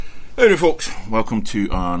Howdy folks, welcome to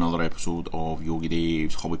another episode of Yogi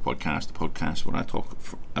Dave's Hobby Podcast, the podcast where I talk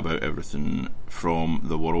about everything from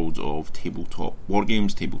the worlds of tabletop war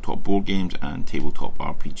games, tabletop board games and tabletop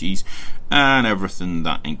RPGs, and everything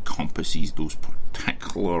that encompasses those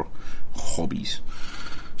particular hobbies.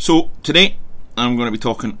 So today I'm going to be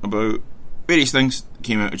talking about various things that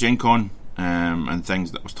came out of GenCon and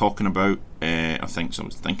things that I was talking about, or things I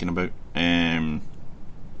was thinking about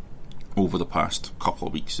over the past couple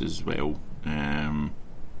of weeks as well.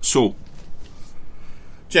 So,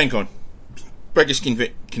 GenCon, biggest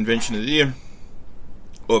convention of the year.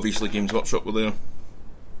 Obviously, Games Workshop were there,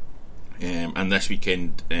 and this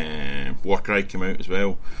weekend, Warcry came out as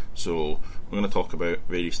well. So, we're going to talk about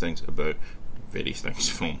various things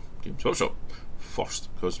from Games Workshop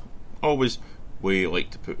first, because always we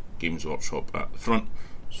like to put Games Workshop at the front,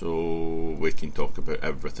 so we can talk about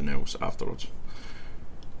everything else afterwards.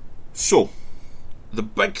 So, the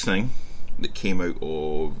big thing that came out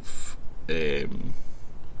of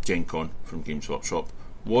GenCon from Games Workshop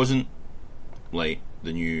wasn't like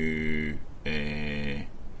the new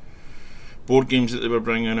board games that they were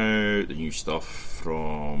bringing out, the new stuff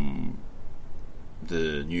from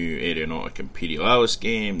the new Aeronautic Imperialis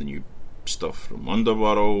game, the new stuff from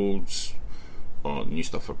Underworlds, or the new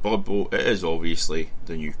stuff for Blood Bowl. It is obviously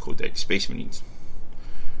the new Codex Space Marines.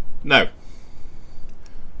 Now,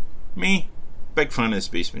 me, big fan of the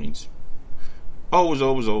Space Marines. Always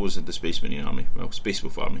had the Space Marine army. Well, Space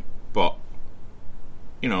Wolf army. But,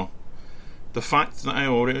 you know, the fact that I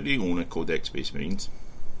already own a Codex Space Marines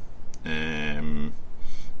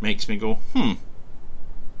makes me go,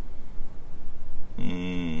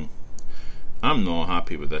 I'm not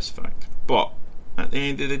happy with this fact. But, at the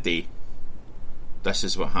end of the day, this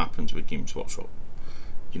is what happens with Games Workshop.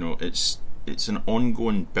 You know, it's an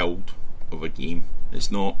ongoing build of a game. It's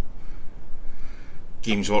not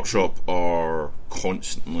Games Workshop are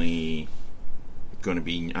constantly going to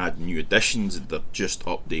be adding new editions. They're just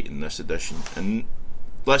updating this edition. And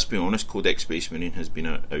let's be honest, Codex Space Marine has been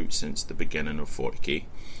out since the beginning of 40k.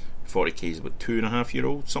 40k is about 2.5 year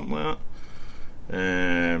old, something like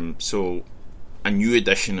that. So a new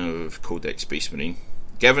edition of Codex Space Marine,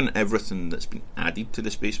 given everything that's been added to the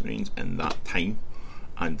Space Marines in that time,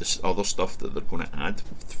 and this other stuff that they're going to add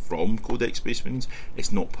from Codex Space Marines,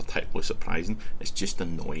 it's not particularly surprising. It's just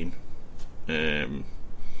annoying,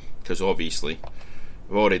 because obviously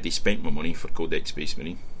I've already spent my money for Codex Space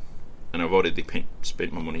Marine, and I've already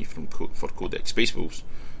spent my money for Codex Space Wolves.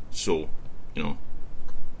 So, you know,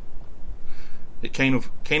 it kind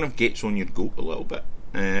of gets on your goat a little bit.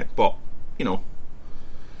 But you know,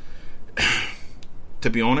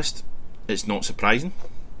 to be honest, it's not surprising.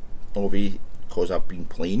 Because I've been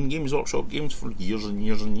playing Games Workshop games for years and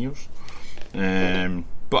years and years.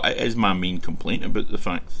 But it is my main complaint about the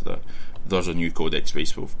fact that there's a new Codex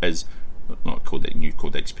Space Wolf. New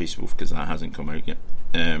Codex Space Wolf, because that hasn't come out yet.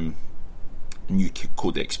 New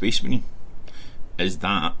Codex Space Marine. Is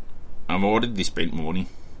that I've already spent money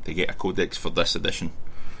to get a Codex for this edition.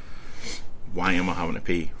 Why am I having to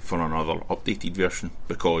pay for another updated version?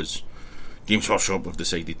 Because Games Workshop have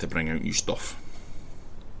decided to bring out new stuff.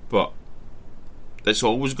 But it's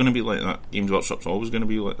always going to be like that. Games Workshop's always going to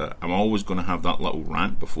be like that. I'm always going to have that little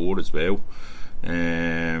rant before as well.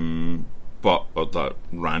 Or that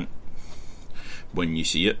rant when you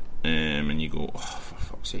see it, and you go, oh, for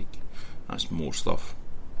fuck's sake, that's more stuff.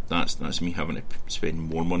 That's me having to spend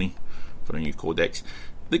more money for a new Codex.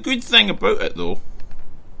 The good thing about it, though,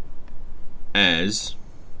 is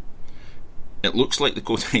it looks like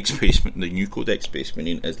the new Codex Space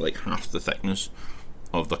Marine is like half the thickness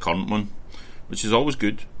of the current one, which is always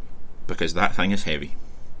good, because that thing is heavy.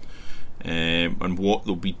 And what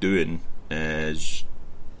they'll be doing is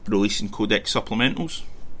releasing Codex supplementals,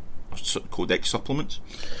 or Codex supplements.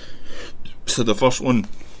 So the first one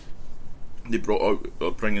they brought out,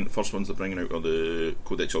 the first ones they're bringing out are the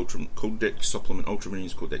Codex Supplement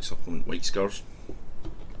Ultramarines, Codex Supplement White Scars.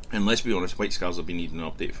 And let's be honest, White Scars have been needing an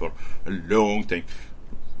update for a long time.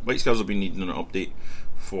 White Scars have been needing an update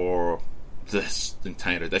for this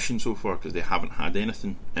entire edition so far, because they haven't had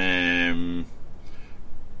anything.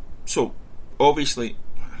 So obviously,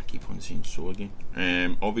 I keep on saying so again.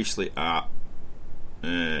 Obviously at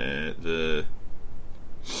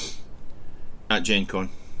GenCon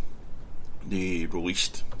they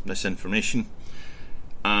released this information,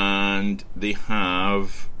 and they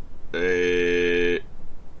have added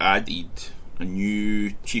a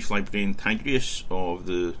new Chief Librarian Tigrius of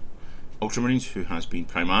the Ultramarines, who has been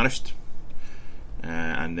Primarist.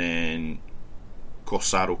 And then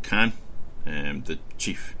Corsaro Khan, the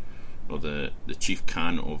Chief or the Chief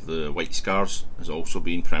Khan of the White Scars has also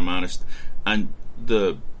been Primaris, and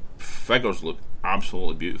the figures look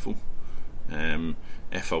absolutely beautiful.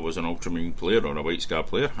 If I was an Ultramarine player or a White Scar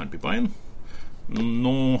player, I'd be buying them.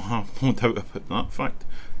 No, have no doubt about that fact.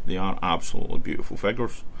 They are absolutely beautiful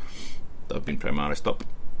figures that have been Primarised up.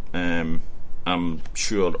 I'm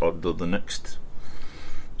sure under the next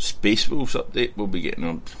Space Wolves update we'll be getting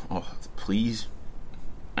on. Oh, please.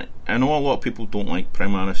 I know a lot of people don't like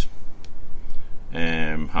Primaris,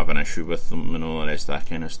 have an issue with them and all the rest of that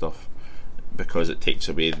kind of stuff, because it takes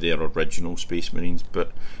away their original Space Marines,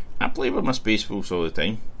 but I play with my Space Wolves all the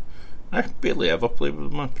time. I barely ever play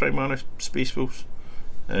with my Primaris Space Wolves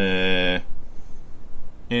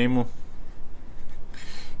anymore.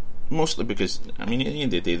 Mostly because, I mean, at the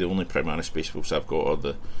end of the day, the only Primaris Space Wolves I've got are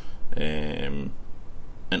the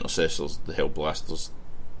Intercessors, the Hellblasters,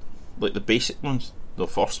 like the basic ones, the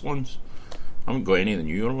first ones. I haven't got any of the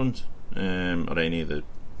newer ones, or any of the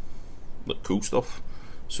like cool stuff.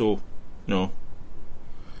 So, no,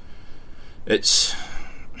 it's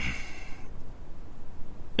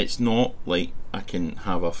not like I can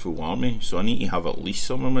have a full army, so I need to have at least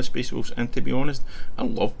some of my Space Wolves. And to be honest, I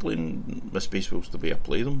love playing my Space Wolves the way I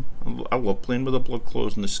play them. I love playing with the Blood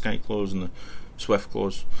Claws and the Sky Claws and the Swift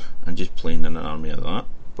Claws, and just playing in an army of that.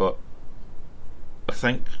 But I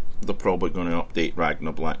think they're probably going to update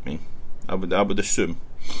Ragnar Blackmane. I would assume,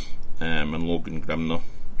 and Logan Grimner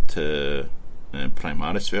to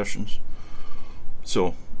Primaris versions.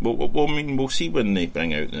 So we'll see when they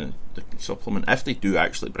bring out the supplement, if they do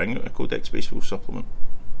actually bring out a Codex Space Wolf supplement,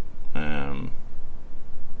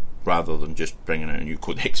 rather than just bringing out a new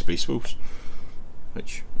Codex Space Wolves,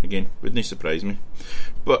 which again wouldn't surprise me.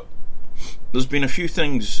 But there's been a few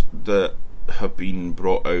things that have been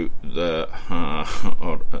brought out that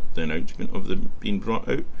or the announcement of them being brought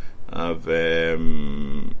out have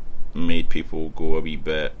made people go a wee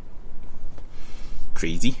bit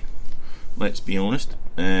crazy, let's be honest.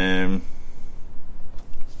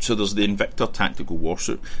 So there's the Invictor Tactical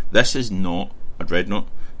Warsuit. This is not a Dreadnought.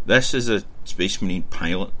 This is a Space Marine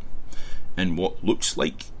pilot in what looks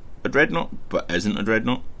like a Dreadnought but isn't a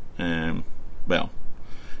Dreadnought. Well,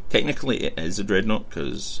 technically it is a Dreadnought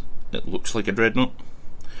because it looks like a Dreadnought,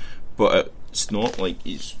 but it's not like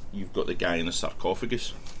you've got the guy in the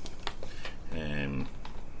sarcophagus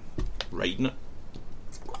riding it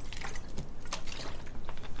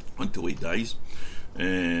until he dies.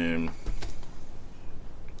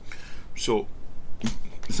 So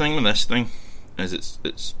the thing with this thing is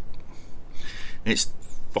it's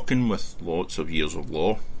fucking with lots of years of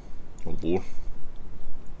lore, or lore,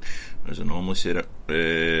 as I normally say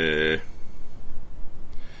it.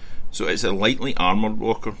 So it's a lightly armoured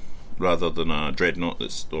walker rather than a Dreadnought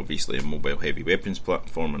that's obviously a mobile heavy weapons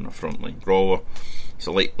platform and a frontline brawler.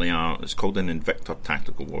 It's called an Invictor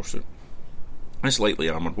Tactical Warsuit. This lightly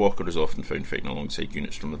armoured walker is often found fighting alongside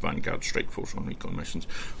units from the Vanguard Strike Force on recon missions.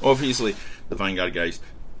 Obviously, the Vanguard guys,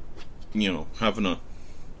 having a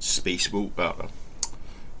space boat, a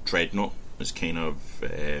Dreadnought is kind of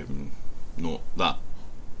not that.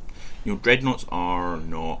 Dreadnoughts are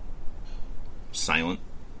not silent.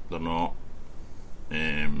 They're not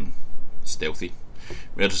stealthy.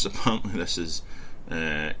 Whereas apparently this is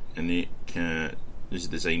is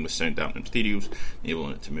designed with sound dampening materials,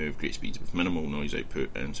 enabling it to move great speeds with minimal noise output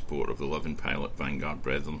in support of the living pilot Vanguard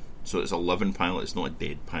Brethren. So it's a living pilot, it's not a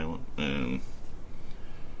dead pilot.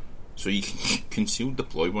 So you can concealed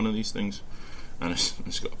deploy one of these things, and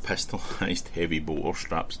it's got a pistolised heavy bolter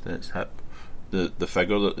straps to its hip. The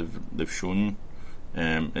figure that they've shown,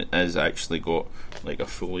 it has actually got like a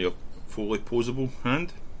fully posable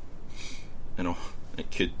hand.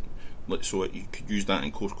 It could. So you could use that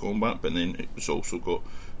in close combat, but then it's also got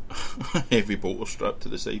a heavy bolter strap to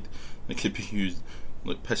the side. It could be used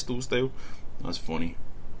like pistol style. That's funny.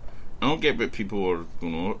 I don't get what people are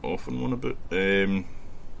going off and on about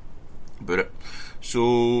it.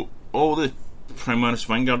 So all the Primaris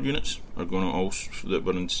Vanguard units are going to also, that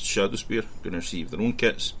were in Shadowspear, going to receive their own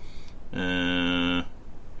kits.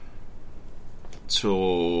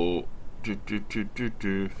 So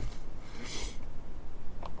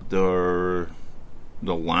they're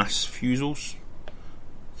the last fusils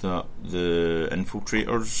that the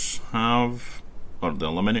infiltrators have, or the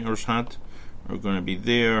eliminators had, are going to be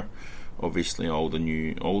there. Obviously all the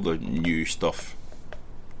new stuff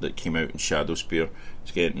that came out in Shadowspear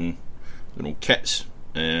is getting their own kits,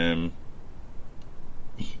 and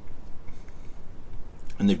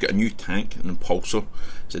they've got a new tank, an Impulsor.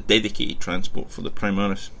 It's a dedicated transport for the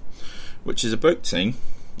Primaris, which is about time,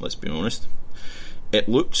 let's be honest. It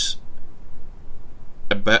looks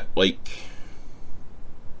a bit like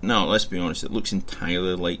no, let's be honest, it looks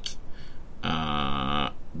entirely like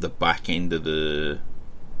the back end of the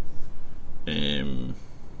what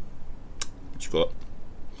you got,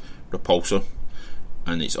 repulsor,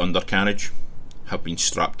 and its undercarriage have been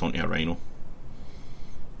strapped onto a Rhino.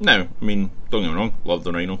 Now, I mean, don't get me wrong, love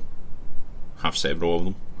the Rhino, have several of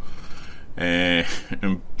them,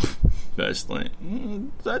 but it's like,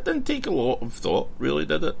 that didn't take a lot of thought, really,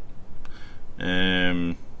 did it?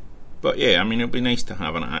 But yeah, I mean, it'd be nice to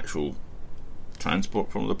have an actual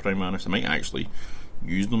transport from the Primaris. I might actually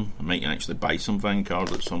use them. I might actually buy some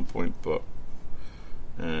Vanguard at some point, but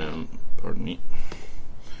pardon me.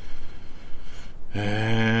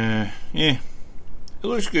 Yeah, it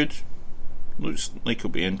looks good. Looks like it'll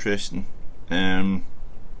be interesting.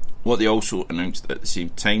 What they also announced at the same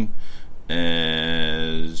time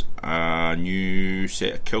is a new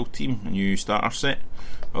set of kill team, a new starter set.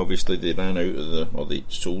 Obviously they ran out of they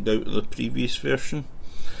sold out of the previous version.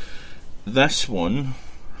 This one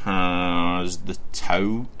has the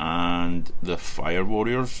Tau and the Fire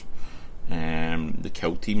Warriors, the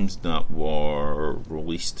kill teams that were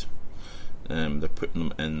released. They're putting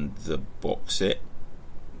them in the box set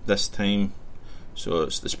this time. So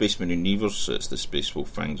it's the Space Marine Reavers, so it's the Space Wolf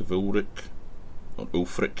Fangs of Ulfric,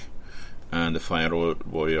 and the Fire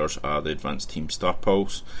Warriors are the Advanced Team Star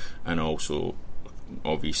Pulse, and also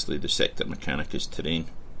obviously the Sector Mechanicus terrain,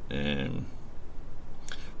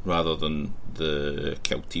 rather than the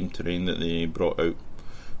Kill Team terrain that they brought out,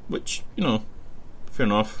 which, you know, fair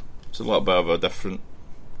enough. It's a little bit of a different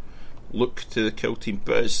look to the Kill Team,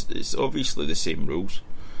 but it's obviously the same rules.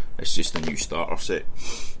 It's just a new starter set.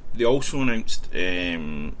 They also announced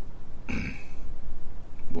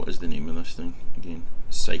what is the name of this thing again?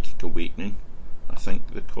 Psychic Awakening, I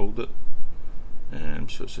think they called it.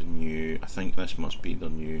 So it's a new, I think this must be the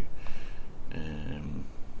new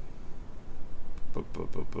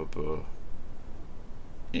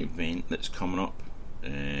event that's coming up.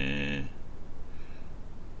 I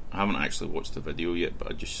haven't actually watched the video yet, but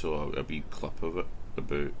I just saw a wee clip of it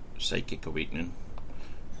about Psychic Awakening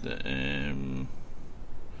that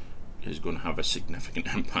is going to have a significant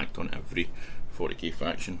impact on every 40k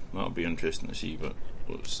faction. That'll be interesting to see. But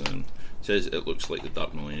it says it looks like the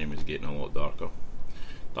Dark Millennium is getting a lot darker.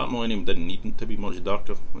 Dark Millennium didn't need to be much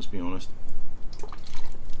darker, let's be honest.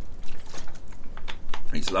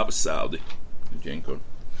 Right, so that was Saturday, the GenCon.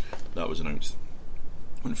 That was announced.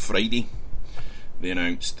 On Friday, they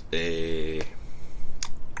announced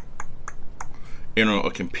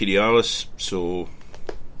Aeronautic Imperialis. So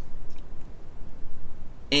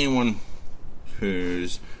anyone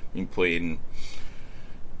who's been playing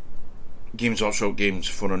Games Workshop games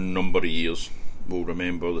for a number of years will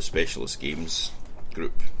remember the Specialist Games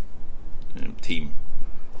group team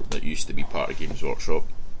that used to be part of Games Workshop.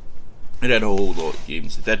 They did a whole lot of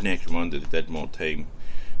games. They did Necromunda, they did More Time,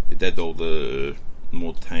 they did all the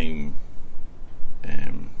More Time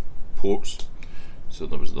ports. So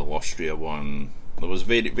there was the Lustria one, there was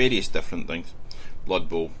various different things. Blood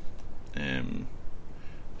Bowl. I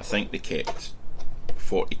think they kept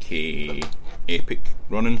 40k Epic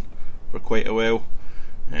running for quite a while.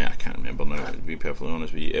 I can't remember now, to be perfectly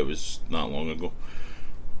honest with you. It was that long ago,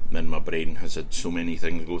 and my brain has had so many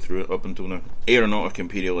things go through it up until now. Aeronautic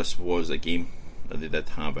Imperialist was a game that they did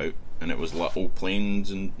have out, and it was little planes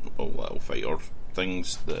and little fighter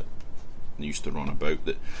things that they used to run about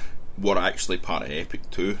that were actually part of Epic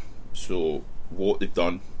too. So what they've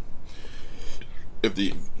done, if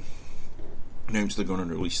they announced they're going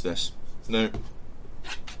to release this now,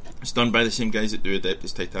 it's done by the same guys that do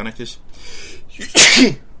Adeptus Titanicus.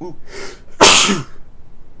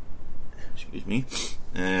 Excuse me.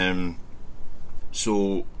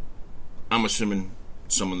 So I'm assuming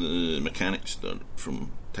some of the mechanics that are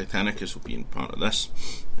from Titanicus will be in part of this,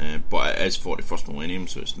 but it is 41st Millennium,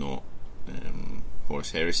 so it's not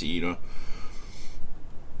Horus Heresy era.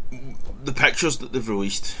 The pictures that they've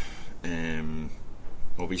released,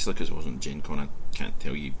 obviously because it wasn't GenCon, I can't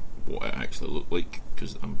tell you what it actually looked like,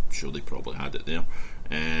 because I'm sure they probably had it there,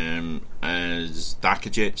 as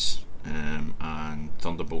Dakka Jets and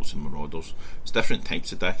Thunderbolts and Marauders. It's different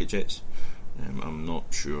types of Dakka Jets. I'm not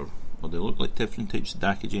sure, they look like different types of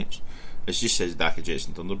Dakka Jets. It just says Dakka Jets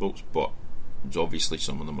and Thunderbolts, but it's obviously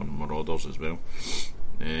some of them are Marauders as well.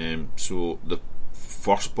 So the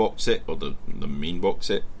first box set, or the main box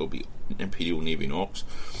set, will be Imperial Navy Nox,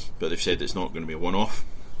 but they've said it's not going to be a one-off.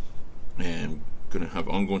 Going to have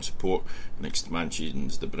ongoing support and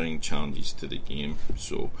expansions that bring challenges to the game.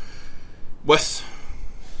 So with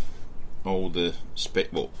all the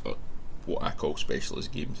what I call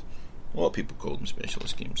specialist games, A lot of people call them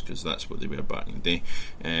specialist games because that's what they were back in the day.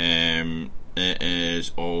 It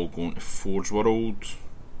is all going to Forge World.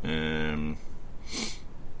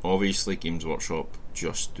 Obviously, Games Workshop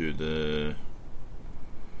just do the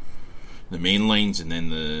main lines, and then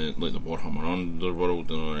the Warhammer Underworld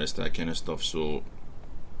and all the rest of that kind of stuff. So,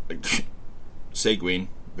 segueing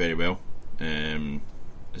very well.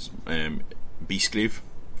 Beastgrave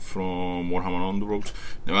from Warhammer Underworlds.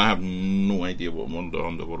 Now, I have no idea what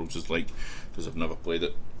Underworlds is like because I've never played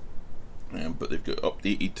it. But they've got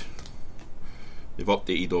updated. They've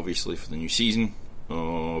updated obviously for the new season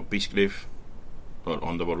of Beastgrave, or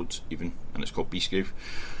Underworlds even, and it's called Beastgrave.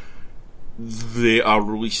 They are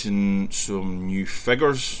releasing some new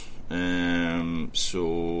figures.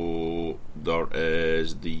 So there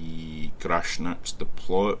is the Grashnax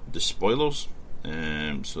Despoilers.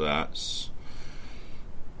 So that's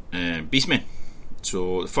Beastmen.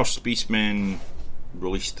 So the first Beastmen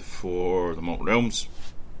released for the Mortal Realms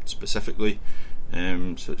specifically.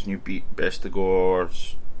 So it's new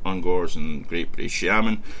Bestigors, Ungors, and Great British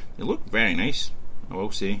Shaman. They look very nice, I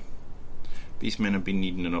will say. Beastmen have been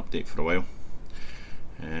needing an update for a while.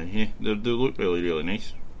 Yeah, they look really, really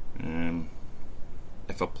nice.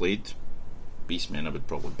 If I played Beastmen, I would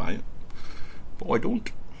probably buy it, but I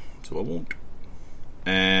don't, so I won't.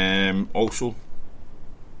 Also,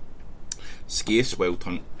 Scaith's Wild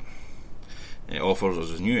Hunt offers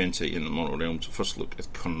us a new insight into the Mortal Realms. First look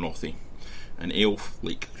at Carnothi, an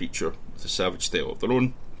elf-like creature with a savage style of their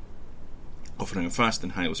own, offering a fast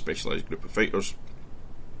and highly specialised group of fighters.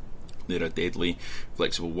 They're a deadly,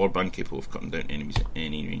 flexible warband capable of cutting down enemies at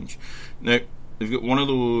any range. Now, they've got one of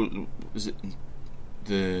those, is it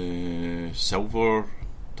the Silver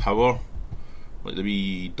Tower? Like the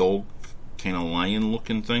wee dog, kind of lion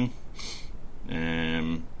looking thing.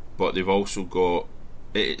 But they've also got,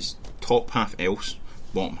 it's top half elves,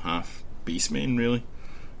 bottom half beastmen really.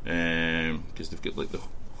 Because they've got like the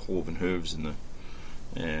cloven hooves and the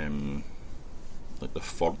like the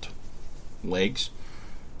furred legs.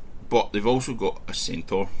 But they've also got a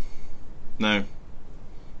centaur. Now,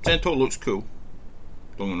 centaur looks cool,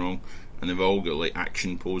 don't get me wrong, and they've all got like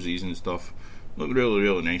action poses and stuff. Look really,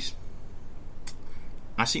 really nice.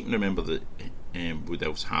 I seem to remember that Wood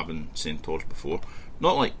Elves having centaurs before.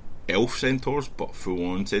 Not like elf centaurs, but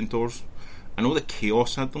full-on centaurs. I know the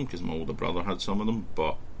Chaos had them because my older brother had some of them,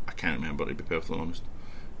 but I can't remember, to be perfectly honest.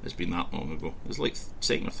 It's been that long ago. It's like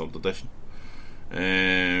second or third edition.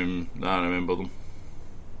 I remember them.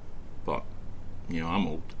 But, you know, I'm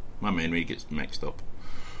old. My memory gets mixed up.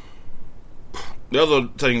 The other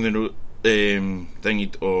thing they wrote,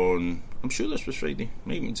 thingied on, I'm sure this was Friday,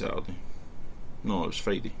 maybe Saturday. No, it was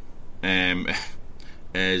Friday.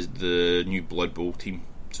 Is the new Blood Bowl team.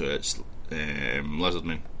 So it's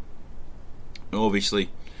Lizardmen. Obviously,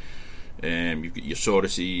 you've got your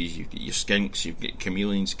Sauruses, you've got your Skinks, you've got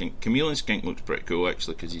Chameleon Skink. Chameleon Skink looks pretty cool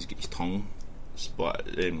actually because he's got his tongue split,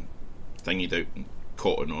 thingied out and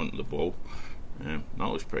caught onto the ball. That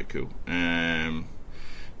looks pretty cool. They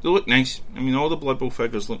look nice. I mean, all the Blood Bowl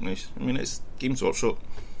figures look nice. I mean, it's Games Workshop.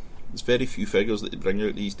 There's very few figures that they bring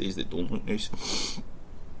out these days that don't look nice.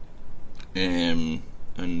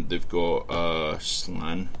 And they've got a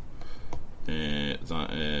Slan,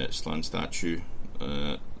 Slan statue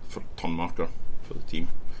for turn marker for the team.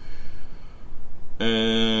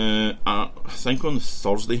 I think on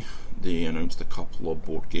Thursday they announced a couple of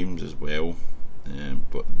board games as well,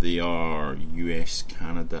 but they are US,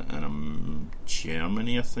 Canada, and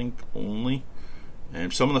Germany, I think, only.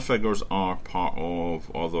 Some of the figures are part of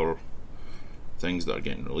other things that are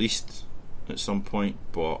getting released at some point,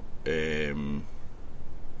 but I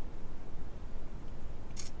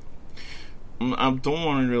don't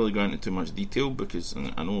want to really go into too much detail because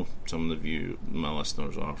I know some of my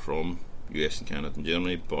listeners are from US and Canada and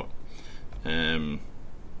Germany, but the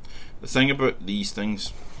thing about these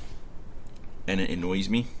things, and it annoys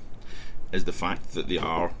me, is the fact that they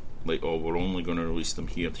are like, oh, we're only going to release them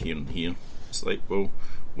here, here and here. It's like, well,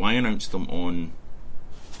 why announce them on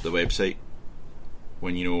the website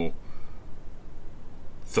when you know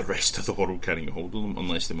the rest of the world can't get hold of them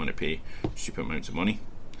unless they want to pay stupid amounts of money?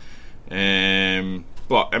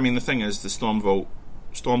 But I mean, the thing is, the Stormvault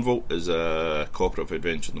is a cooperative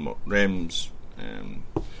adventure in the Realms.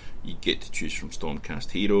 You get to choose from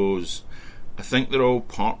Stormcast heroes. I think they're all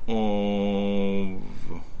part of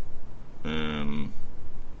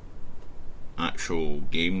actual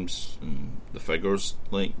games and the figures,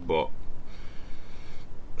 like, but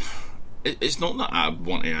it's not that I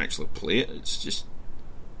want to actually play it. It's just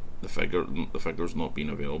the figures not being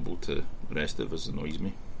available to the rest of us annoys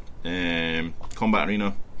me. Combat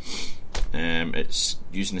Arena, It's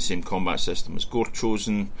using the same combat system as Gore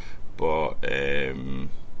Chosen, but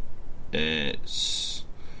it's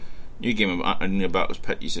new game of arena battles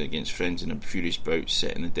pit using against friends in a furious bout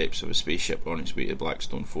set in the depths of a spaceship on its way to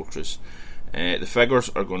Blackstone Fortress. The figures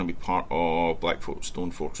are going to be part of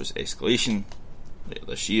Blackstone Fortress Escalation later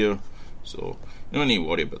this year, so you don't need to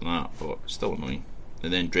worry about that, but it's still annoying.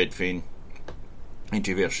 And then Dreadfane,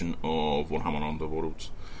 entry version of Warhammer Underworlds.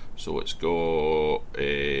 So it's got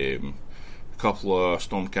a couple of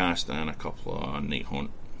Stormcast and a couple of Night Haunt.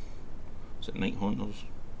 Is it Night Haunters?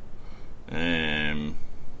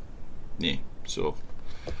 Yeah, so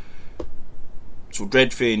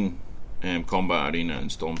Dreadfane, Combat Arena and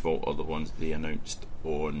Stormvault are the ones they announced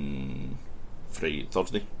on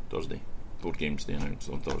Thursday. Board games they announced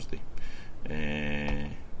on Thursday.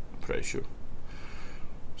 I'm pretty sure.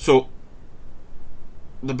 So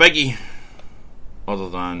the biggie, other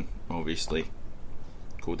than obviously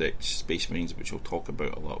Codex Space Marines, which we'll talk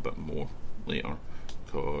about a little bit more later,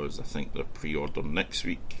 because I think they're pre-ordered next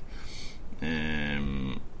week,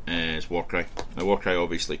 is Warcry. Now Warcry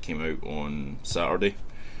obviously came out on Saturday.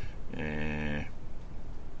 It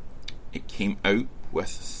came out with,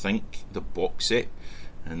 I think, the box set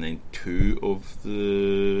and then 2 of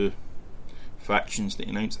the factions they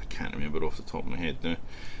announced. I can't remember off the top of my head now.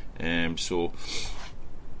 So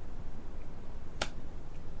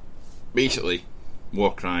basically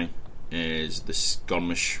Warcry is the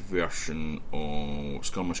skirmish version of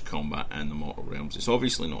skirmish combat and the Mortal Realms. It's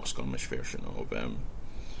obviously not a skirmish version of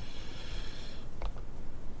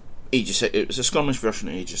it's a skirmish version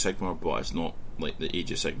of Age of Sigmar, but it's not like the Age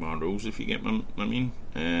of Sigmar rules, if you get what I mean.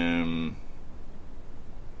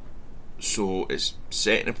 So it's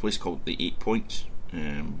set in a place called the 8 Points,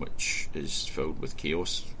 which is filled with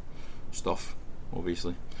chaos stuff,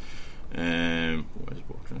 obviously. What is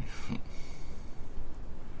Warcry?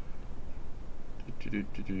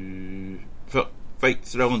 Fight,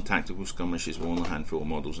 thrill and tactical skirmishes with only a handful of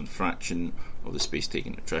models and fraction of the space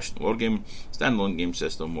taken to traditional wargame. Standalone game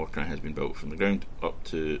system, Warcry has been built from the ground up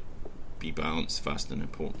to be balanced, fast and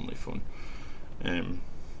importantly fun.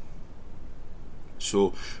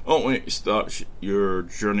 So ultimately to start your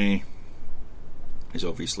journey is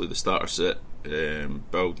obviously the starter set.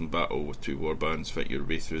 Build and battle with 2 warbands, fight your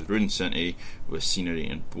way through the ruined city with scenery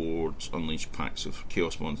and boards, unleash packs of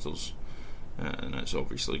chaos monsters, and that's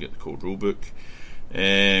obviously get the code rulebook.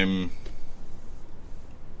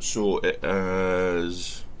 So it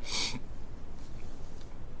is.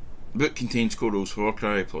 The book contains core rules for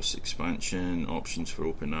Warcry plus expansion options for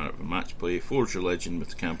open narrative and match play. Forge your legend with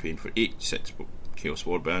the campaign for 6 chaos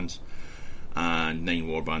warbands and 9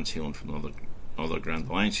 warbands hailing from other grand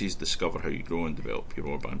alliances. Discover how you grow and develop your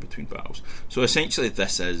warband between battles. So essentially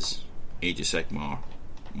this is Age of Sigmar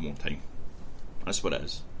more time. That's what it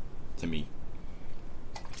is to me.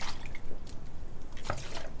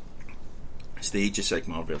 It's the Age of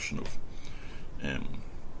Sigmar version of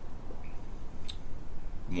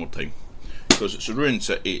more time, because it's a ruined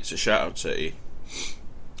city, it's a shattered city,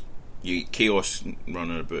 you get chaos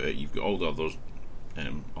running about it, you've got all the others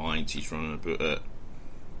alliances running about it.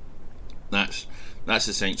 That's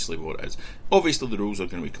essentially what it is. Obviously the rules are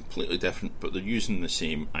going to be completely different, but they're using the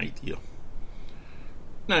same idea.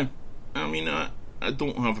 Now, I mean, I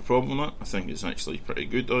don't have a problem with that. I think it's actually a pretty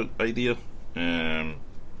good idea,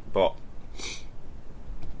 but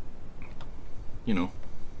you know,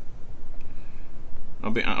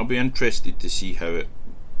 I'll be interested to see how it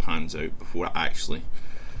pans out before I actually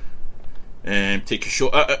take a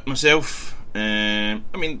shot at it myself. I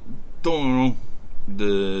mean, don't get me wrong,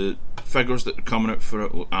 the figures that are coming out for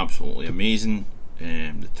it look absolutely amazing.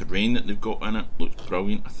 The terrain that they've got in it looks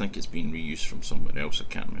brilliant. I think it's been reused from somewhere else, I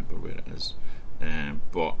can't remember where it is,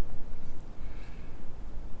 but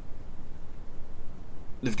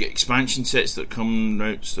they've got expansion sets that are coming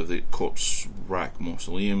out. So the Corpse Rack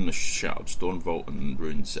Mausoleum, the Shattered Stormvault, and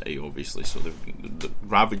Ruined City, obviously. So they've got the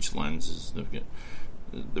Ravaged Lands.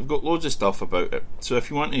 They've got loads of stuff about it. So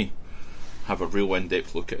if you want to have a real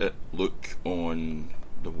in-depth look at it, look on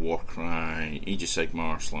the Warcry Age of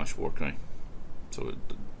Sigmar /Warcry. So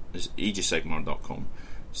it's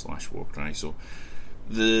ageofsigmar.com/Warcry. So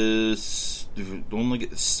they've only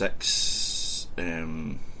got the 6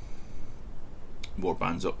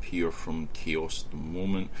 warbands up here from Chaos at the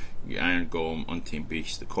moment. You got Iron Golem, Untamed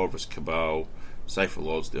Beast, the Corvus Cabal, Cypher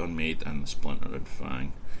Lords, the Unmade, and the Splinter and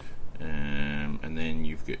Fang. And then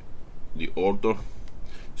you've got the Order,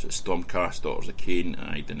 so Stormcast, Daughters of Cain,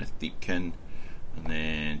 and Idenith Deepkin. And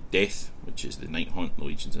then Death, which is the Night Hunt, the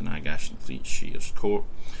Legions of Nagash, and Fleet Shear's Court.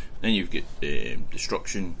 Then you've got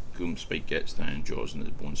Destruction, Goom, Spike Gets, the Iron Jaws, and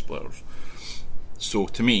the Bone Splitters. So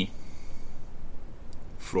to me,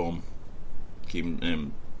 from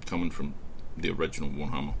coming from the original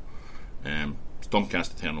Warhammer.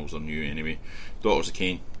 Stormcast Eternals are new anyway. Daughters of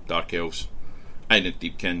Cain, Dark Elves, Iron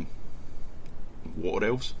Deepkin, Water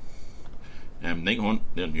Elves, Night Haunt,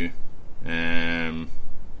 they're new.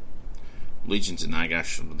 Legions of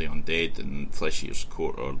Nagash are the undead, and Flesh Eater's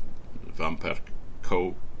Court are vampire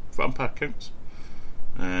counts.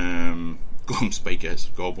 Golem Spikeheads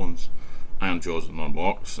are goblins, Iron Jaws are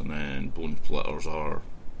normal orcs, and then Bone Splitters are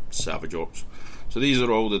savage orcs. So these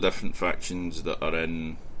are all the different factions that are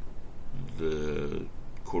in the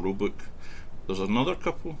core rulebook. There's another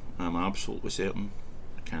couple, I'm absolutely certain.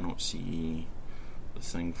 I cannot see the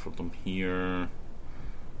thing for them here.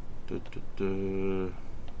 The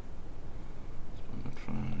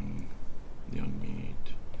Unmade.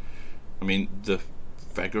 I mean, the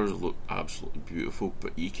figures look absolutely beautiful,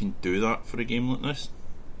 but you can do that for a game like this.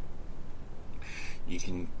 You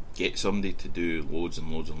can get somebody to do loads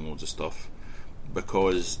and loads and loads of stuff,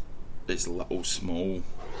 because it's little small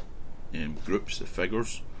groups of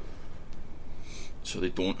figures, so they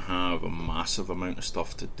don't have a massive amount of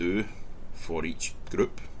stuff to do for each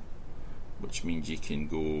group, which means you can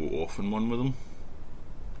go off in one with them.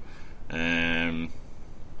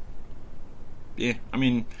 Yeah, I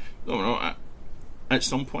mean, I don't know, at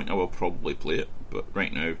some point I will probably play it, but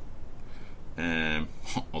right now,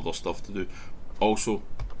 other stuff to do. Also,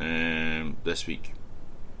 this week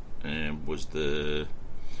was the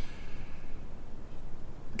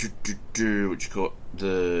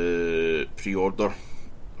the pre-order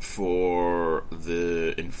for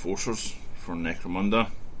the Enforcers for Necromunda.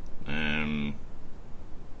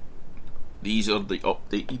 These are the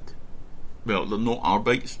updated, well, they're not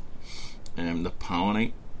Arbites, the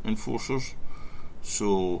Palanite Enforcers,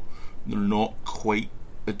 so they're not quite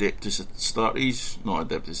Adeptus Astartes, not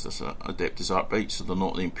Adeptus Arbites, so they're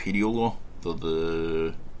not the Imperial Law, they're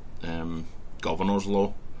the Governor's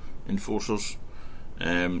Law Enforcers.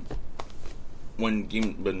 When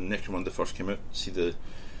Necromunda first came out, see the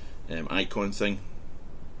icon thing,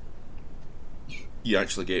 you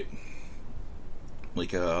actually get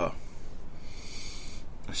like a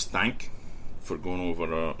stank for going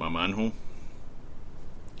over a manhole.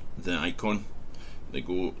 The icon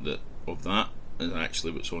of that is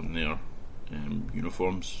actually what's on their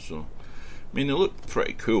uniforms. So I mean, they look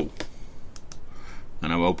pretty cool,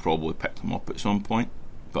 and I will probably pick them up at some point,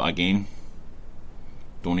 but again,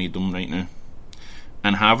 don't need them right now.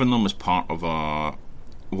 And having them as part of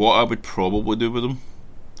what I would probably do with them,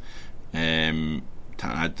 to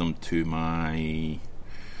add them to my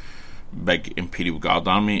big Imperial Guard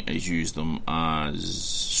army, is use them as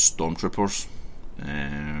stormtroopers,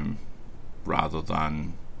 rather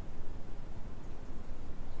than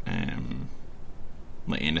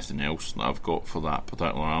like anything else that I've got for that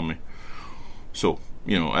particular army. So,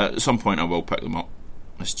 you know, at some point I will pick them up.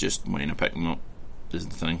 It's just when I pick them up is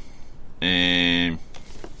the thing.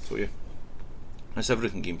 So yeah, that's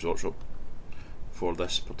everything Games Workshop for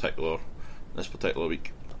this particular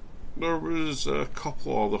week. There was a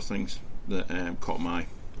couple of other things that caught my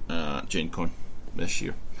eye at GenCon this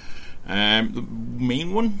year. The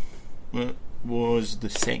main one was the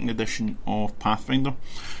second edition of Pathfinder.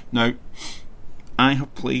 Now, I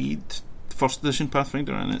have played the first edition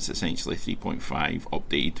Pathfinder, and it's essentially 3.5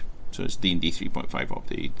 updated. So it's D&D 3.5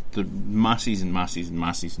 updated. There are masses and masses and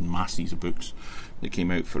masses and masses of books that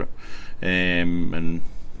came out for it, and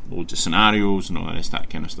loads of scenarios and all this, that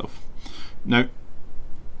kind of stuff. Now,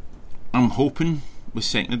 I'm hoping with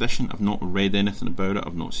second edition, I've not read anything about it,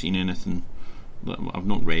 I've not seen anything, I've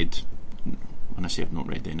not read, when I say I've not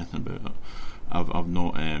read anything about it, I've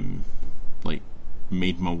not like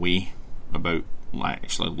made my way about like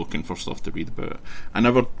actually looking for stuff to read about it. I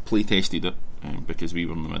never play tested it, because we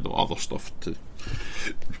were in the middle of other stuff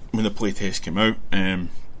when the playtest came out.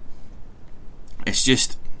 It's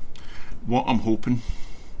just, what I'm hoping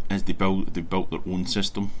is they built their own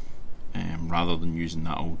system, rather than using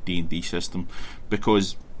that old D&D system,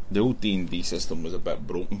 because the old D&D system was a bit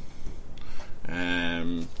broken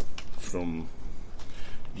from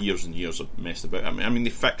years and years of messed about. I mean, they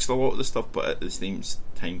fixed a lot of the stuff, but at the same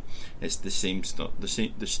time, it's the same stuff.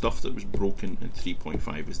 The stuff that was broken in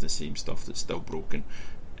 3.5 is the same stuff that's still broken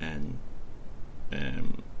in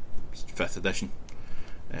 5th edition.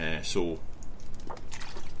 So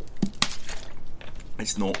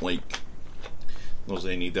it's not like there's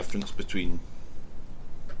any difference between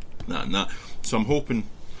that and that. So I'm hoping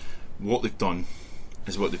what they've done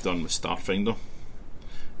is what they've done with Starfinder,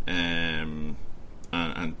 and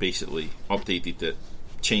basically updated it,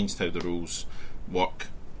 changed how the rules work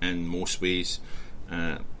in most ways,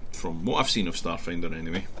 from what I've seen of Starfinder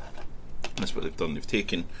anyway. That's what they've done. They've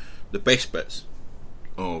taken the best bits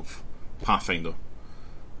of Pathfinder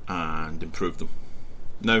and improved them.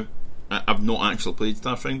 Now, I've not actually played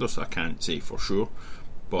Starfinder, so I can't say for sure,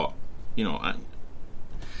 but you know,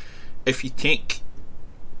 if you take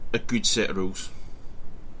a good set of rules,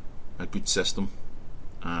 a good system,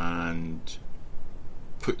 and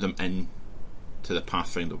put them in to the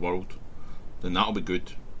Pathfinder world, then that'll be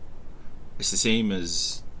good. It's the same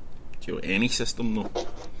as, you know, any system though.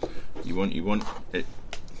 You want it,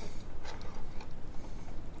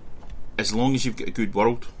 as long as you've got a good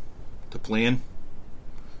world to play in,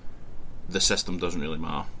 the system doesn't really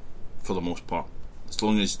matter for the most part. As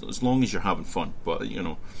long as you're having fun, but you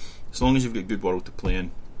know, as long as you've got a good world to play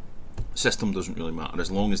in, system doesn't really matter. As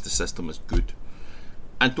long as the system is good.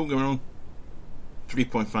 And don't get me wrong,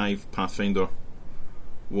 3.5 Pathfinder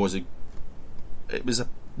was a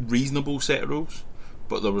reasonable set of rules,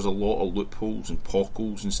 but there was a lot of loopholes and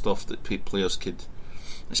pockles and stuff that players could,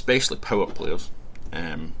 especially power players,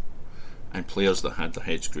 and players that had their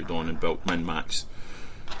heads screwed on and built min-max.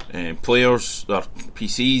 Players or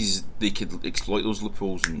PCs, they could exploit those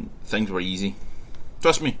loopholes and things were easy.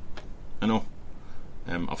 Trust me, I know.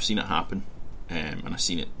 I've seen it happen, and I've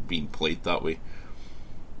seen it being played that way.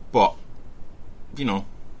 But you know,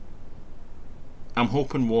 I'm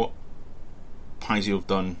hoping what Paizo have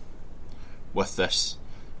done with this,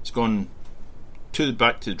 it's gone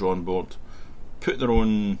back to the drawing board, put their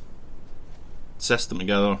own system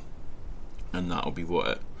together, and that'll be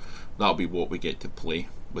what we get to play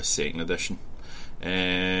with second edition.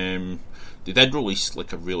 They did release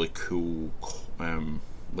like a really cool,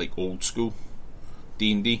 like old school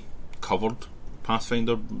D&D covered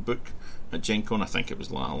Pathfinder book at GenCon. I think it was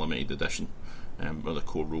like a limited edition, or the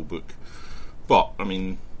core rule book. But I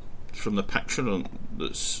mean, from the picture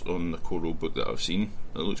that's on the core rule book that I've seen,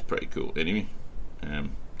 it looks pretty cool. Anyway,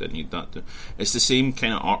 didn't need that. It's the same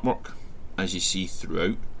kind of artwork as you see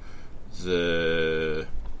throughout the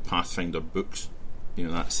Pathfinder books. You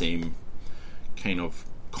know, that same kind of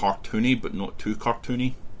cartoony but not too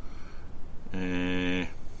cartoony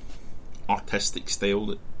artistic style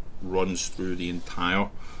that runs through the entire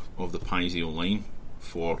of the Paizo line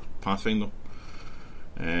for Pathfinder,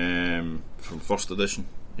 from first edition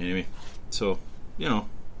anyway. So you know,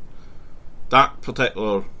 that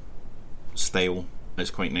particular style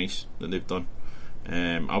is quite nice that they've done.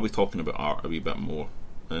 I'll be talking about art a wee bit more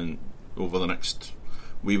and over the next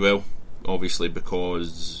wee while, obviously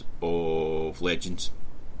because of Legends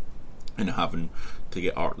and having to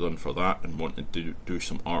get art done for that and wanting to do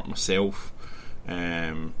some art myself,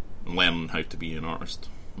 learning how to be an artist,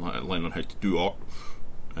 learning how to do art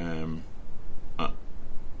at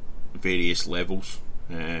various levels.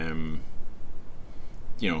 You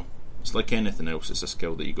know, it's like anything else, it's a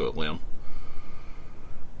skill that you got to learn.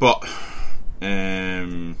 But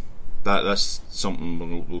that's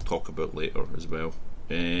something we'll talk about later as well.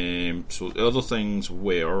 So the other things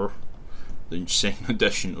were the second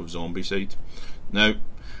edition of Zombicide. Now,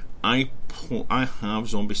 I have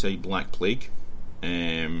Zombicide Black Plague,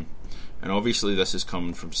 and obviously this is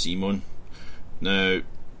coming from Simon. Now,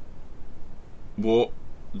 what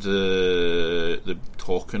the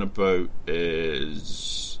talking about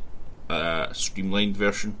is a streamlined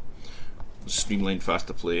version, streamlined, fast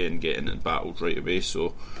to play, and getting in battles right away.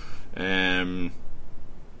 So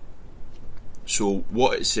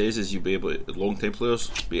what it says is you'll be able to, long time players,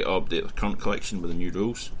 be able to update their current collection with the new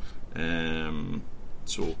rules.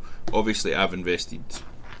 So obviously I've invested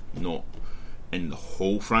not in the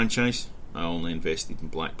whole franchise, I only invested in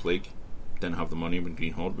Black Plague. Didn't have the money when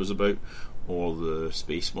Green Horde was about, or the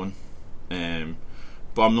space one.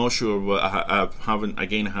 But I'm not sure what I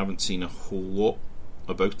haven't seen a whole lot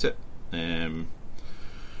about it,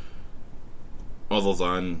 other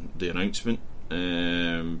than the announcement.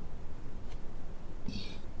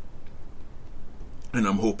 And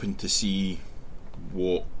I'm hoping to see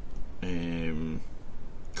what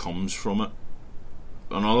comes from it.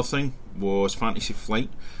 Another thing was Fantasy Flight.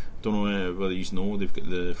 Don't know whether you know, they've got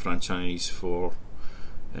the franchise for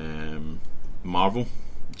Marvel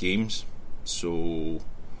games. So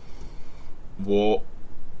what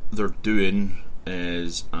they're doing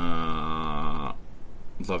is a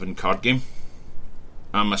living card game.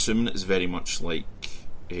 I'm assuming it's very much like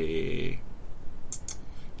a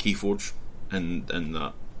Keyforge, and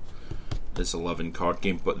that it's a living card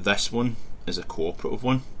game, but this one is a cooperative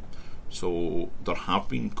one. So there have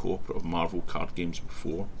been cooperative Marvel card games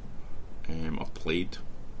before. I've played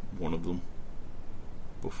one of them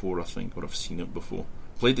before, I think, or I've seen it before.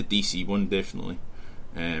 Played the DC one definitely,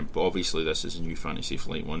 but obviously this is a new Fantasy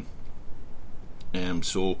Flight one.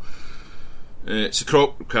 So it's a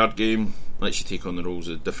card game. lets you take on the roles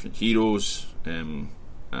of different heroes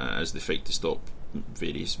as they fight to stop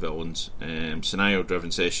various villains.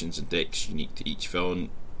 Scenario-driven sessions and decks unique to each villain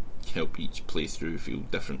help each playthrough feel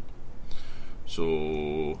different.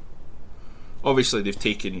 So obviously they've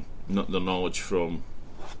taken their knowledge from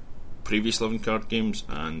previous living card games,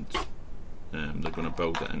 and they're going to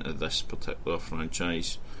build it into this particular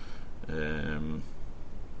franchise,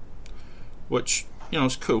 which, you know,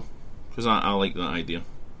 is cool, because I like that idea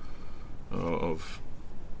of,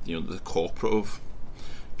 you know, the cooperative,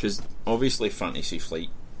 because obviously Fantasy Flight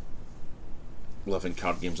living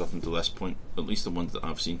card games up until this point, at least the ones that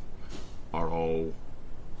I've seen, are all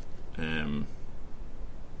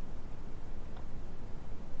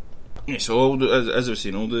yeah, so all the, as I was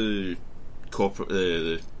saying, all the corporate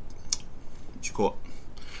what you call it,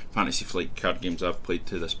 Fantasy Flight card games I've played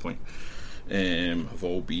to this point have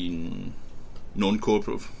all been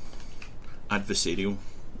non-cooperative, adversarial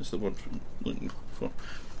is the word I'm looking for.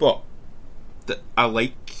 But I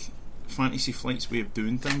like Fantasy Flight's way of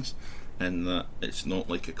doing things, in that it's not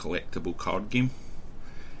like a collectible card game.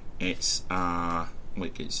 It's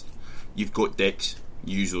like it's, you've got decks,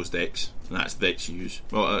 you use those decks, and that's the decks you use.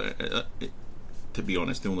 Well, to be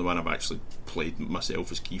honest, the only one I've actually played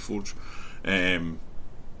myself is Keyforge.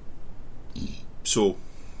 So,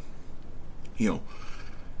 you know,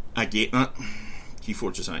 I get that.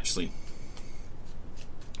 Keyforge is actually,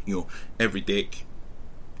 you know, every deck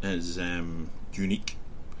is unique,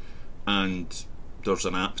 and there's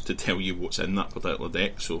an app to tell you what's in that particular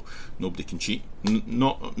deck, so nobody can cheat.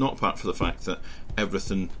 Not apart from the fact that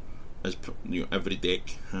everything is, you know, every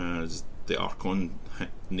deck has the Archon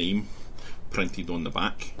name printed on the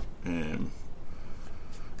back, and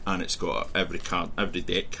it's got every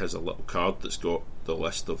deck has a little card that's got the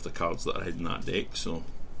list of the cards that are in that deck. So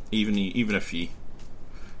even if you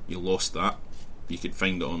lost that, you could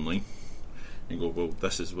find it online and go, well,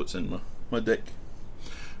 this is what's in my deck,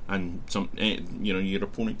 and you know, your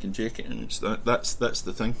opponent can check it, and it's that's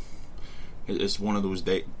the thing. It's one of those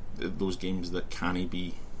games that can't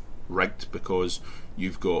be rigged, because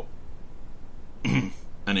you've got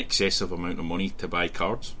an excessive amount of money to buy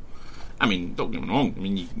cards. I mean, don't get me wrong. I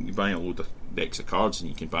mean, you buy a load of decks of cards, and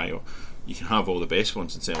you can have all the best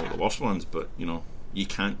ones and sell all the worst ones, but you know, you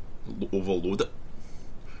can't overload it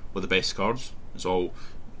with the best cards. It's all,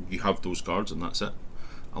 you have those cards and that's it.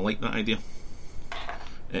 I like that idea.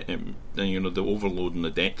 Then, you know, the overloading the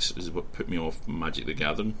decks is what put me off Magic the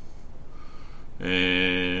Gathering.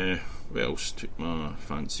 What else took my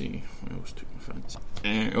fancy?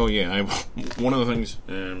 Oh yeah, one of the things,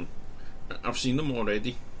 I've seen them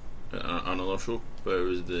already at another show, but it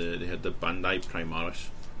was they had the Bandai Primaris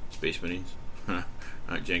Space Marines at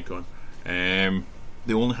GenCon.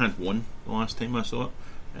 They only had one the last time I saw it.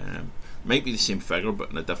 Might be the same figure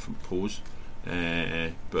but in a different pose.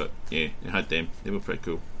 But yeah, they had them. They were pretty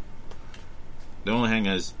cool. The only thing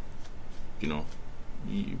is, you know,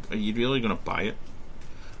 are you really going to buy it?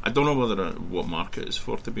 I don't know what market it's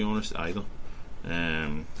for, to be honest, either.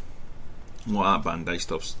 A lot of that Bandai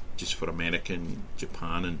stuff's just for America and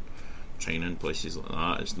Japan and China and places like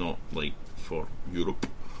that. It's not like for Europe,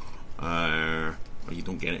 or you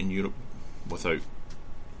don't get it in Europe without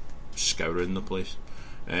scouring the place.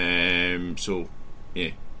 So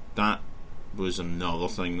yeah, that was another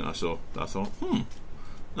thing that I saw that I thought,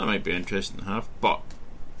 that might be interesting to have. But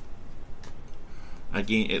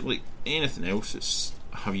again, like anything else, it's,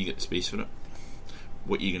 have you got the space for it?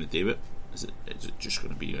 What are you going to do with it? Is it just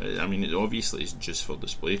going to be, I mean, obviously it's just for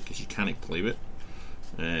display, because you can't play with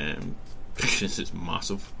it, because it's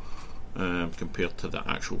massive compared to the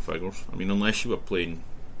actual figures. I mean, unless you were playing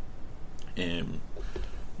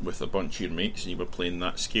with a bunch of your mates and you were playing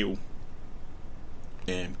that scale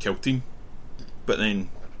kill team, but then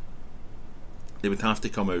they would have to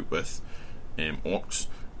come out with orcs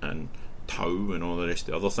and Tau and all the rest of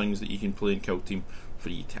the other things that you can play in kill team for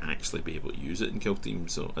you to actually be able to use it in kill team,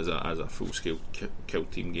 so as a full scale kill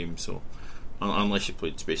team game. So unless you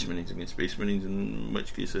played Space Marines against Space Marines, in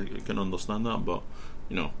which case I can understand that, but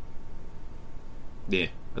you know, yeah,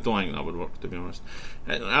 I don't think that would work, to be honest.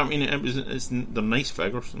 I mean, they're nice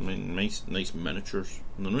figures. I mean, nice miniatures.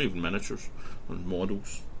 And they're not even miniatures; they're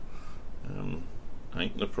models. I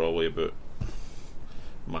think they're probably about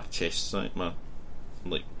my chest size, my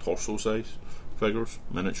like torso size figures,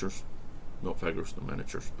 miniatures, not figures, they're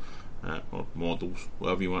miniatures, or models,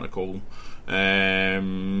 whatever you want to call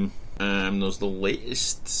them. There's the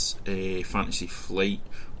latest Fantasy Flight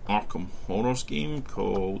Arkham Horrors game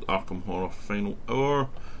called Arkham Horror Final Hour.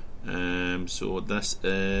 So this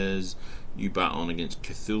is you battling against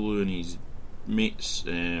Cthulhu and his mates.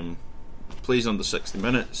 Plays under 60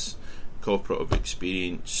 minutes. cooperative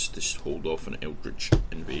experience to hold off an Eldritch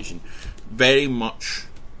invasion. Very much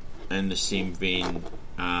in the same vein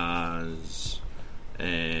as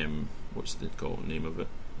what's the name of it?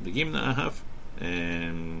 The game that I have,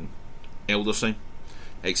 Elder Sign.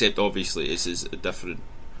 Except obviously this is a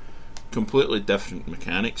completely different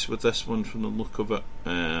mechanics with this one from the look of it.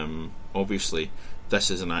 Obviously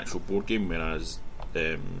this is an actual board game, whereas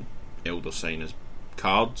Elder Sign is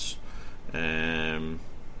cards.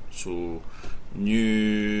 So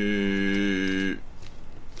new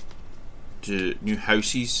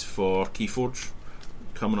houses for Keyforge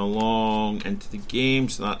coming along into the game,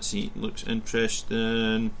 so that looks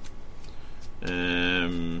interesting.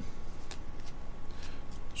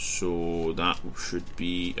 So that should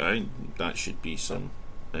be, some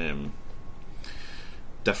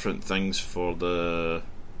different things for the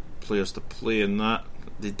players to play in that.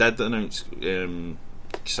 They did announce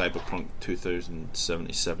Cyberpunk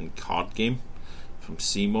 2077 card game from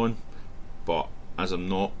Simon, but as I'm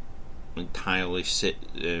not entirely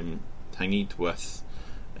tingied with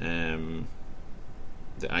the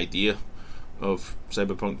idea of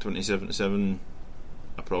Cyberpunk 2077,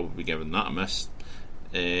 I'll probably be giving that a miss.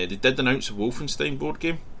 They did announce a Wolfenstein board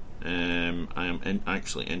game. I am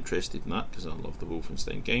actually interested in that because I love the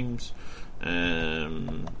Wolfenstein games.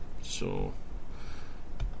 So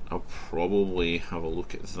I'll probably have a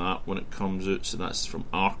look at that when it comes out. So that's from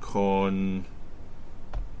Archon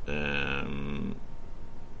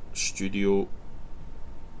Studio.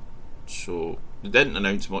 So they didn't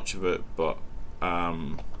announce much of it, but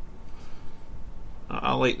I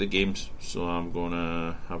like the games, so I'm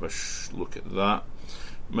gonna have a look at that.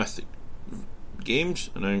 Mythic Games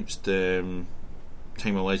announced Time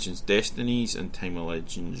of Legends Destinies and Time of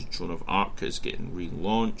Legends Joan of Arc is getting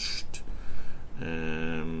relaunched.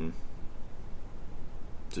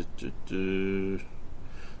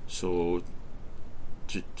 So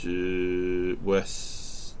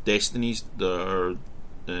with Destinies, they're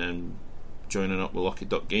joining up with Lucky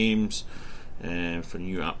Duck Games for a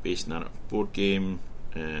new app-based narrative board game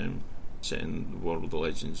set in the world of the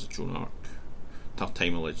Legends of Joan of Arc.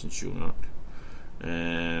 Time of Legends Joan of Arc.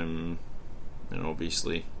 And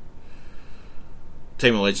obviously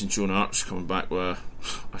Time of Legends Joan of Arc's coming back with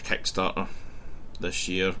a Kickstarter this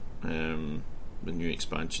year, with new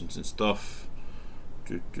expansions and stuff.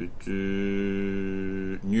 New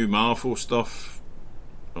Malifaux stuff,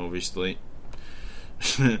 obviously.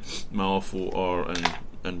 Malifaux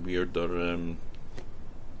and Weird are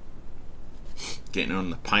getting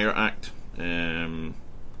on the Pirate Act.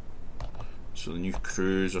 So the new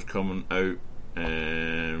crews are coming out.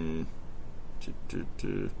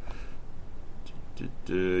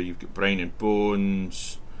 You've got Brian and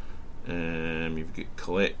Bones. You've got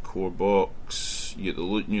Colette core box. You get the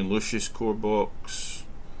new Lucius core box,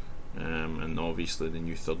 and obviously the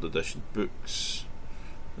new 3rd edition books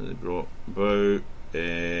that they brought about.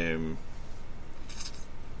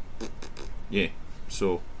 Yeah,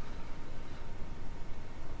 so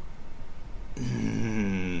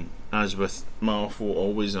as with Malifaux,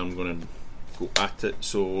 always I'm going to go at it.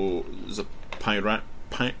 So there's a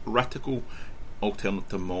piratical alternative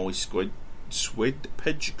to Molly Swed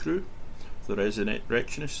Pidge crew, the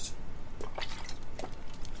Resurrectionists.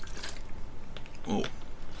 Oh,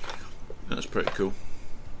 that's pretty cool.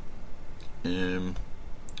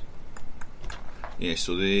 Yeah,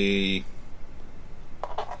 so the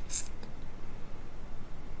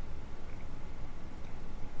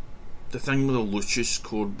thing with the Lucius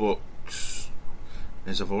code box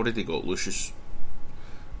is I've already got Lucius.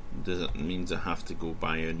 Does it mean I have to go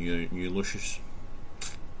buy a new Lucius?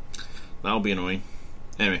 That'll be annoying.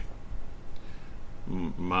 Anyway,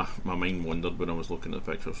 my mind wandered when I was looking at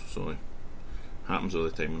the pictures. Sorry, happens all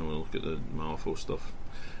the time when I look at the Malifaux stuff.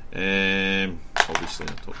 Obviously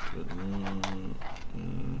I talked about that.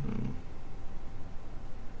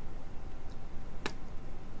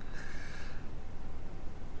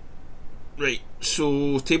 Right,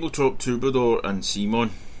 so Tabletop Troubadour and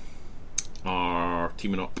Simon are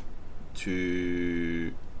teaming up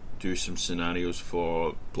to do some scenarios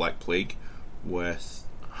for Black Plague with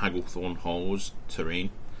Hagglethorn Hollow's terrain.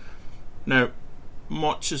 Now,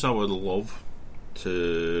 much as I would love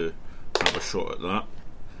to have a shot at that,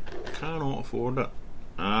 I cannot afford it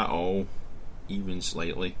at all, even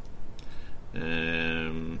slightly.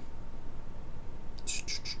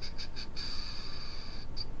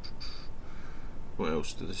 What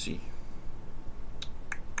else did I see?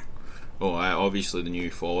 Oh, obviously the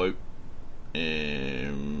new Fallout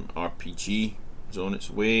RPG is on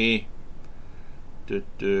its way. And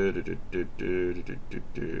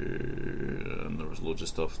there was loads of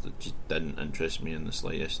stuff that just didn't interest me in the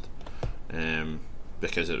slightest.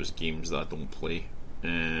 because it was games that I don't play.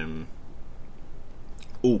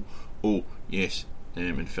 Yes,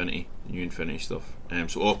 Infinity, new Infinity stuff.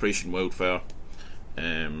 So Operation Wildfire.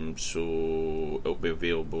 So it'll be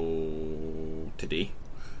available today.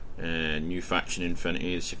 New faction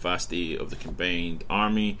Infinity, the Shafasti of the Combined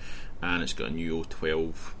Army, and it's got a new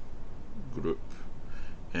O12 group.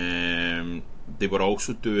 They were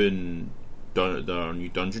also doing their new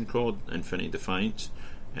dungeon called Infinity Defiance,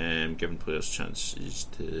 giving players chances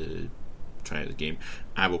to try out the game.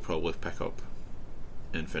 I will probably pick up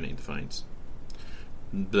Infinity Defiance.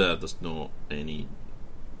 There's not any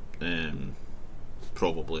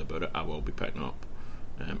probably about it. I will be picking up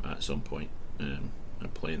at some point and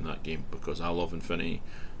playing that game because I love Infinity.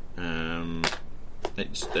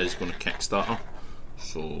 It's going to Kickstarter,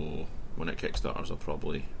 so when it Kickstarters I'll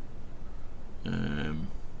probably,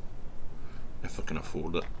 if I can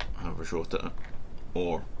afford it, have a shot at it,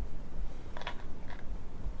 or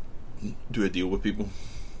do a deal with people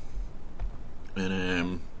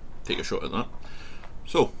and take a shot at that.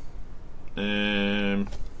 So it's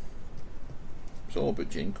all about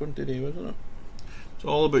GenCon today, wasn't it? It's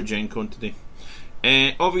all about GenCon today.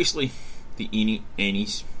 Obviously, the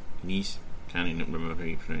Ennies, can't even remember how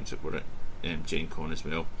you pronounce it, were at GenCon as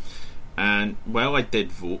well. And while I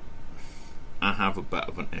did vote, I have a bit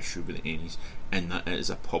of an issue with the Ennies, in that it is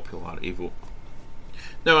a popularity vote.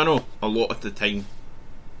 Now, I know a lot of the time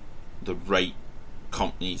the right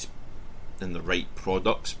companies and the right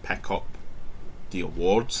products pick up the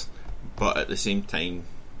awards, but at the same time,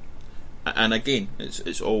 and again,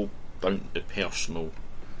 it's all down to personal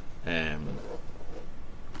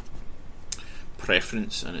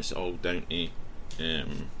preference, and it's all down to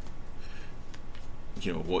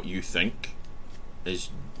what you think is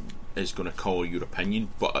going to colour your opinion.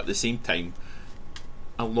 But at the same time,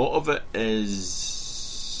 a lot of it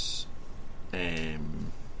is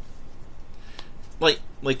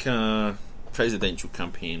like a presidential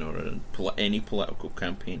campaign or any political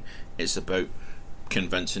campaign. It's about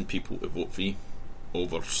convincing people to vote for you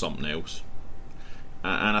over something else,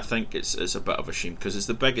 and I think it's a bit of a shame because it's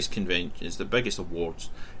the biggest convention, it's the biggest awards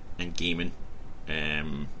in gaming,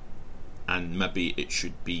 and maybe it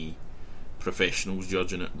should be professionals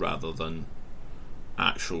judging it rather than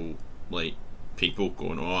actual people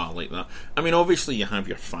going, oh, I like that. I mean, obviously you have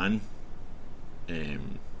your fan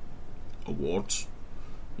awards,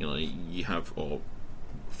 you have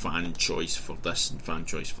fan choice for this and fan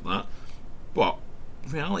choice for that, but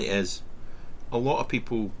the reality is a lot of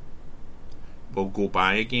people will go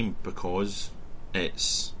buy a game because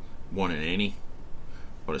it's won an Ennie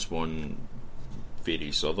or it's won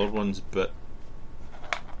various other ones, but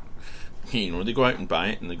they go out and buy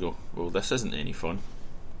it and they go, well, this isn't any fun.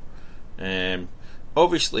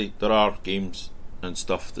 Obviously there are games and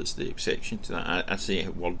stuff that's the exception to that. I say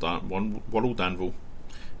World Anvil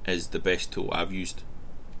is the best tool I've used,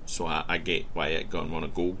 so I get why it got one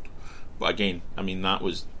of gold. But again, I mean, that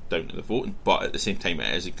was down to the voting, but at the same time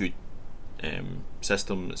it is a good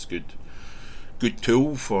system. It's good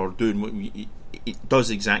tool for doing what it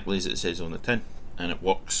does exactly as it says on the tin, and it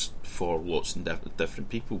works for lots of different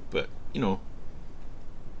people. But there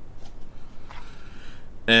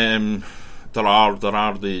are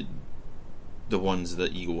the ones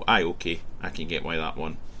that you go, aye, okay, I can get why that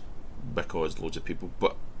one, because loads of people.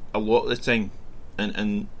 But a lot of the time,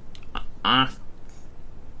 and I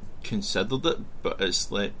considered it, but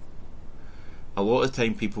it's like a lot of the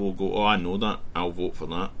time people will go, oh, I know that, I'll vote for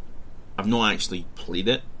that. I've not actually played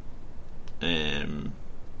it,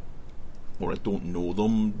 or I don't know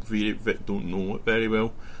them don't know it very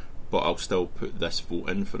well, but I'll still put this vote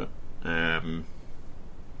in for it. And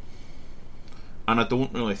I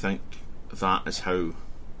don't really think that is how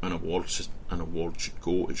an award should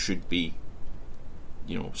go. It should be,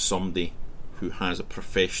 somebody who has a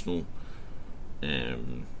professional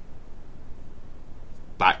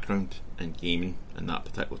background in gaming, and that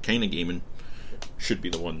particular kind of gaming should be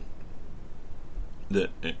the one that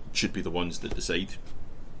it should be the ones that decide.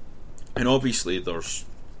 And obviously there's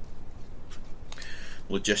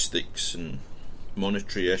logistics and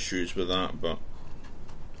monetary issues with that, but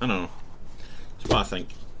I don't know. That's what I think.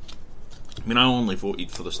 I mean, I only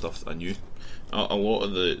voted for the stuff that I knew. A lot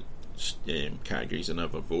of the categories I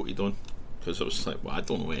never voted on because I was like, well, I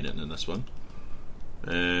don't know anything in this one.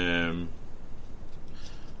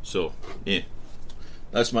 So yeah,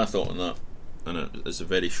 that's my thought on that, and it's a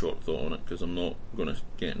very short thought on it because I'm not going to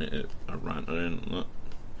get into a rant or anything like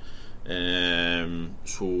that.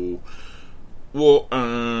 So what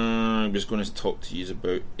I was going to talk to you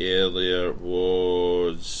about earlier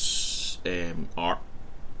was art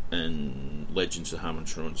in Legends of Ham and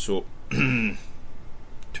Sharon. So 2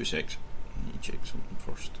 secs, I need to check something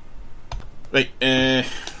first. Right,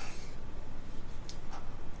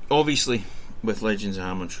 obviously with Legends of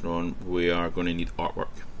Ham and Sharon we are going to need artwork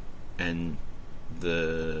in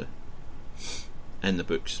the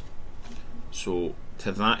books. So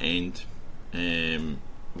to that end,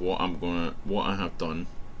 what I have done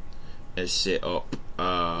is set up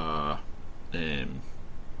a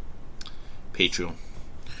Patreon.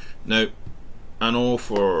 Now, I know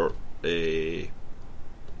for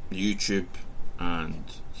YouTube and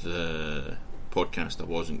the podcast I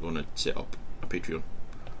wasn't going to set up a Patreon,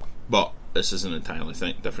 but this is an entirely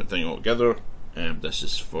different thing altogether. This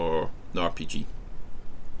is for the RPG.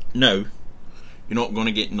 Now, you're not going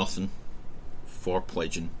to get nothing for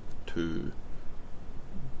pledging to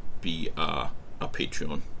be a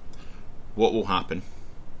Patreon. What will happen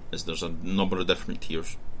is there's a number of different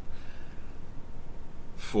tiers.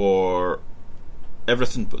 For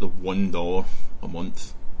everything but the $1 a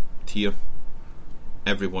month tier,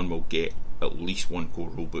 everyone will get at least one core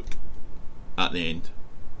rulebook at the end.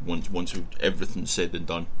 Once everything's said and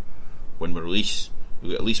done, when we release,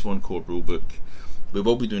 we'll get at least one core rulebook. We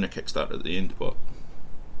will be doing a Kickstarter at the end, but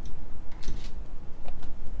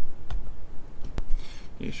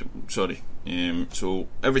yeah, so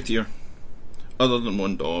every tier, other than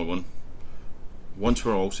 $1 one, once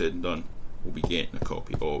we're all said and done, we'll be getting a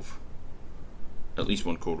copy of at least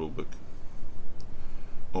one core rulebook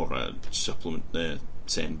or a supplement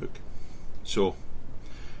send book. So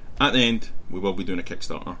at the end we will be doing a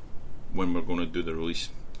Kickstarter when we're going to do the release,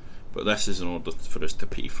 but this is in order for us to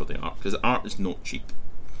pay for the art, because the art is not cheap,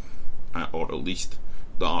 or at least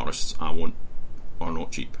the artists I want are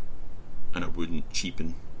not cheap, and it wouldn't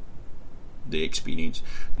cheapen the experience.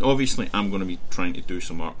 Obviously I'm going to be trying to do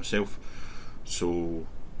some art myself, so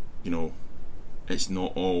you know, it's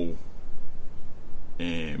not all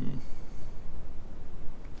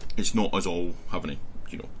it's not us all having to,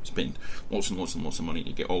 you know, spend lots and lots and lots of money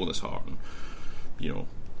to get all this art, and you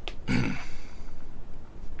know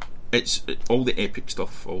it's all the epic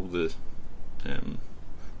stuff, all the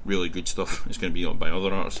really good stuff is going to be done by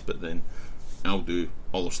other artists, but then I'll do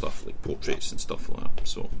other stuff like portraits and stuff like that.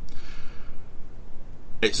 So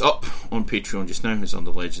it's up on Patreon just now. It's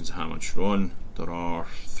under Legends of Ham and Sharon. There are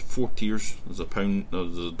 4 tiers. There's a £1,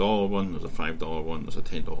 there's a $1 one, there's a $5 one, there's a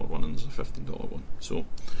 $10 one, and there's a $15 one. So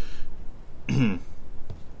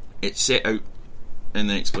it's set out in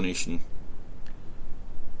the explanation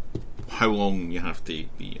how long you have to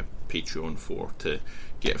be a Patreon for to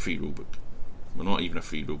get a free rulebook. Well, not even a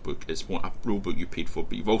free rulebook, it's what a rulebook you paid for,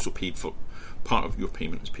 but you've also paid for, part of your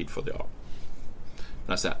payment is paid for the art.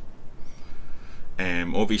 That's it.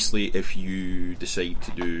 Obviously if you decide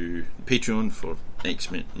to do Patreon for X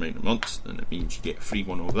amount of months, then it means you get a free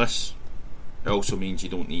one of this. It also means you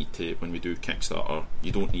don't need to, when we do Kickstarter,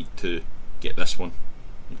 you don't need to get this one,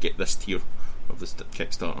 you get this tier of this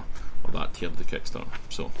Kickstarter or that tier of the Kickstarter.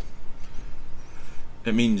 So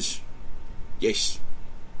it means, yes,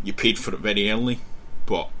 you paid for it very early,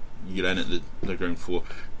 but you're in at the ground floor.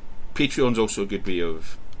 Patreon's also a good way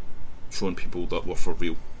of showing people that we're for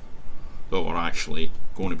real, that we're actually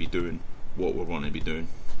going to be doing what we're going to be doing.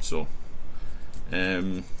 So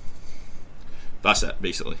that's it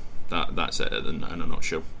basically. That's it in a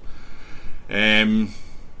nutshell.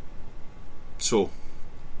 So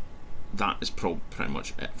that is pretty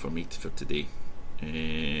much it for me for today.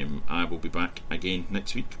 I will be back again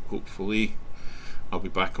next week, hopefully. I'll be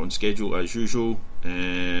back on schedule as usual,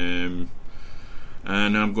 and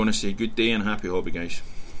I'm going to say good day and happy hobby, guys.